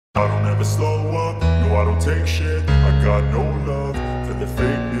I don't ever slow up, no I don't take shit. I got no love for the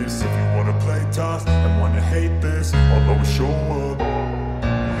fakeness. If you wanna play tough and wanna hate this, I'll always show up.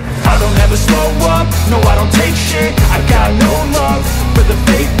 I don't ever slow up, no I don't take shit. I got no love for the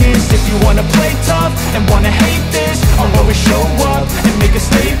fakeness. If you wanna play tough and wanna hate this, I'll always show up and make a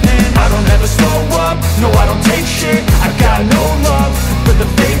statement. I don't ever slow up, no I don't take shit. I got no love for the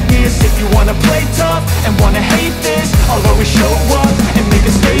fakeness. If you wanna play tough and wanna hate this, I'll always show up and make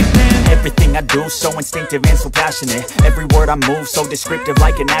a statement. Everything I do so instinctive and so passionate. Every word I move so descriptive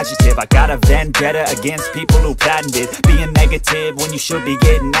like an adjective. I got a vendetta against people who patented being negative when you should be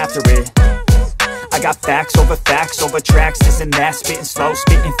getting after it. I got facts over tracks, this and that. Spitting slow,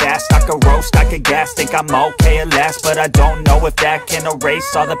 spitting fast. I could roast, I could gas. Think I'm okay at last, but I don't know if that can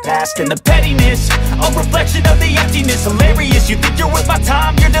erase all the past. And the pettiness, a reflection of the emptiness. Hilarious, you think you're worth my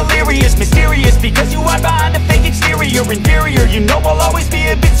time, you're delirious. Mysterious, because you hide behind a fake exterior. Inferior, you know I'll always be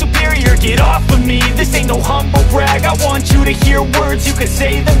a bit superior. Get off of me, this ain't no humble brag. I want you to hear words, you can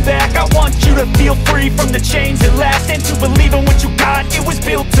say them back. I want you to feel free from the chains at last, and to believe in what you got, it was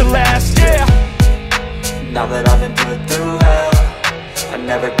built to last, yeah. Now that I've been put through hell, I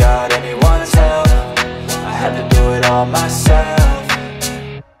never got anyone's help. I had to do it all myself.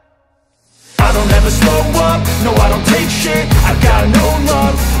 I don't ever slow up, no I don't take shit. I got no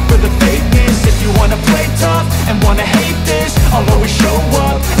love for the fakeness. If you wanna play tough and wanna hate this, I'll always show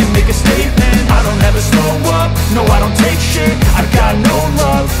up and make a statement. I don't ever slow up, no I don't take shit. I got no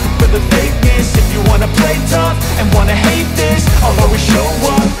love for the fakeness. If you wanna play tough and wanna hate this, I'll always show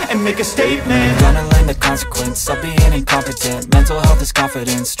up and make a statement. Gonna learn the consequence of being incompetent. Mental health is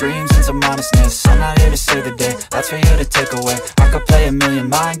confidence, dreams and some honestness. I'm not here to save the day, that's for you to take away. I could play a million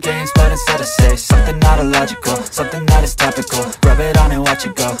mind games, but instead I say something not illogical, something that is topical. Rub it on and watch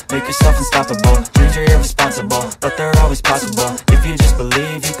it go, make yourself unstoppable. Dreams are irresponsible, but they're always possible. If you just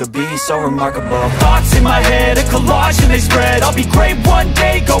believe, you could be so remarkable. Thoughts in my head, a collage and they spread. I'll be great one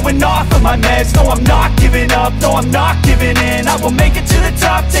day, going off of my meds. No, I'm not giving up, no, I'm not giving in. I will make it to the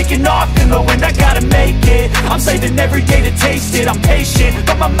top, taking off in the wind. I gotta make it, I'm saving every day to taste it. I'm patient,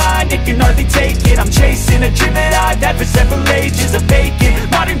 but my mind, it can hardly take it. I'm chasing a dream that I've had for several ages. A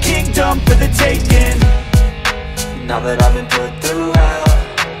vacant, modern kingdom for the taking. Now that I've been put through hell,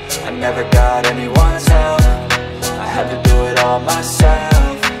 I never got anyone's help. I had to do it all myself.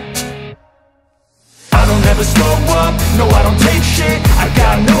 I don't ever slow up, no I don't take shit. I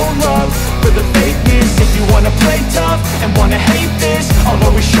got no love for the fakeness. If you wanna play tough and wanna hate this, I'll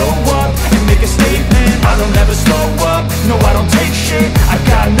always show up and make a statement. I don't ever slow up, no I don't take shit. I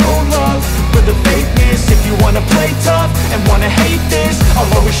got no love for the fakeness. If you wanna play tough and wanna hate this, I'll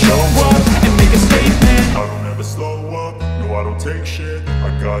always show up